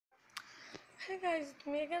Hey guys, it's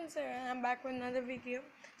me again, Sarah, and I'm back with another video.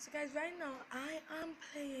 So guys, right now I am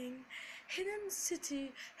playing Hidden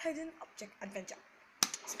City Hidden Object Adventure.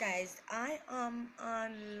 So guys, I am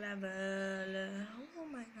on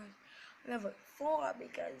level 4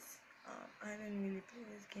 because I didn't really play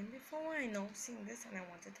this game before. I know seeing this and I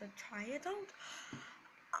wanted to try it out.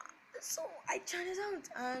 So I tried it out,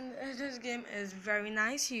 and this game is very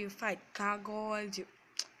nice. You fight gargoyles, you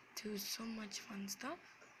do so much fun stuff.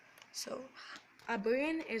 So our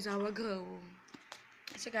brain is our goal.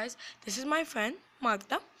 So guys, this is my friend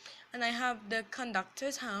Martha, and I have the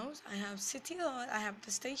conductor's house, I have City Hall, I have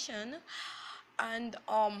the station, and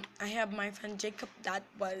I have my friend Jacob that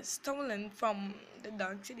was stolen from the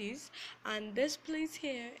Dark Cities, and this place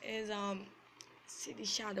here is City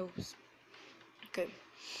Shadows. Okay,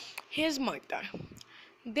 here's Martha.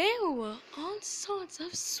 There were all sorts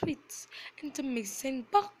of sweets in the mixing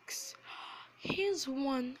box. Here's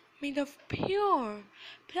one made of pure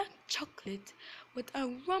black chocolate with a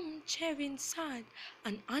rum cherry inside,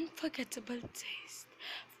 an unforgettable taste.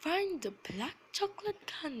 Find the black chocolate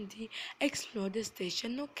candy, explore the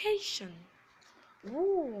station location.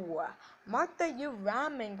 Ooh, Martha, you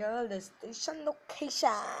ramming girl, the station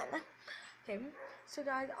location. Okay, so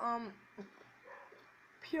guys,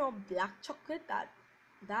 pure black chocolate,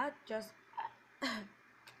 that just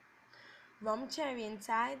rum cherry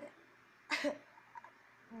inside.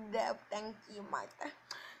 No, thank you, Martha.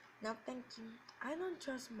 No, thank you. I don't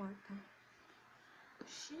trust Martha.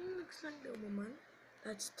 She looks like the woman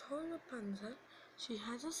that stole Rapunzel. She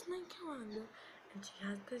has a snake around her, and she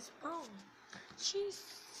has this bow. She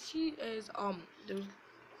is those.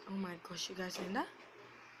 Oh my gosh, you guys seen that?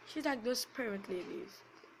 She's like those spirit ladies.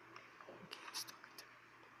 Okay, let's talk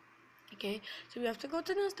it. Okay, so we have to go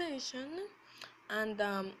to the station, and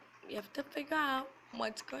we have to figure out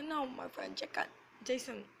what's going on. My friend Jacob.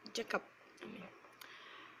 I mean.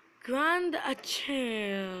 Grand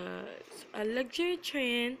Achilles, a luxury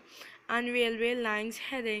train and railway lines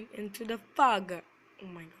heading into the fog. Oh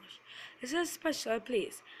my gosh, this is a special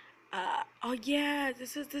place. Oh yeah,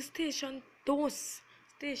 this is the station Dos.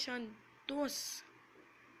 Station Dos.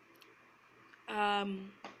 Oh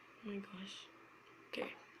my gosh.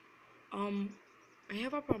 Okay. I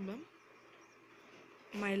have a problem.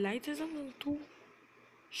 My light is a little too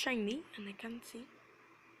shiny and I can't see.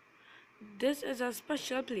 This is a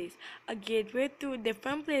special place, a gateway to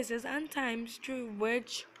different places and times through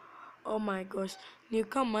which, oh my gosh,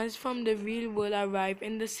 newcomers from the real world arrive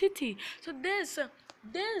in the city. So this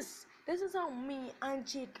is how me and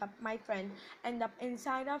Jacob, my friend, end up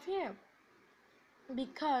inside of here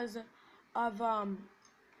because of I don't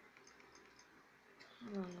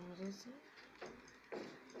know what is it.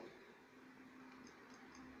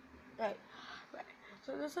 Right, right.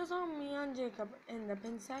 So this is how me and Jacob end up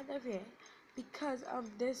inside of here because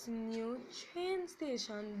of this new train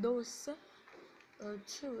station, Dos, or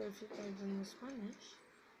two if it is in Spanish.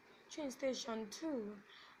 Train station two.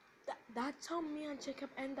 That's how me and Jacob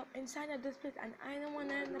end up inside of this place, and I don't want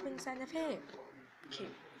to end up inside of here. Okay,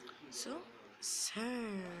 so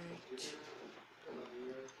search.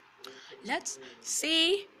 Let's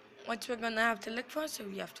see what we're gonna have to look for. So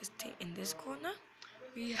we have to stay in this corner.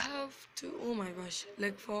 We have to, oh my gosh,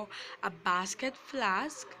 look for a basket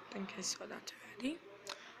flask. I think I saw that already.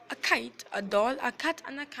 A kite, a doll, a cat,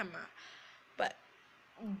 and a camera. But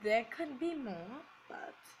there could be more,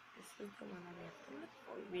 but this is the one that we have to look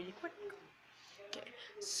for really quick. Okay,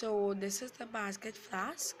 so this is the basket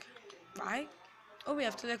flask, right? Oh, we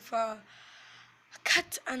have to look for a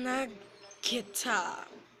cat and a guitar.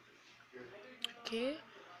 Okay,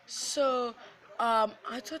 so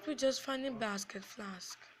I thought we just find a basket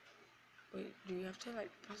flask. Wait, do you have to like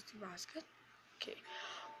press the basket? Okay.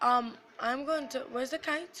 I'm going to. Where's the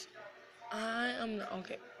kite? I am not.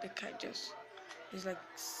 Okay, the kite just is like.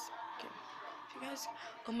 Okay. If you guys.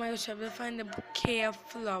 Oh my gosh, I have to find a bouquet of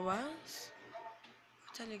flowers.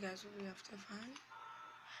 I'll tell you guys what we have to find.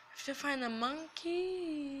 We have to find a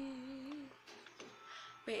monkey.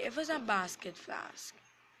 Wait, if it's a basket flask,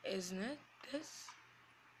 isn't it?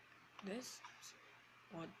 This,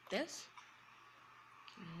 or this?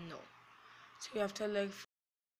 No. So you have to look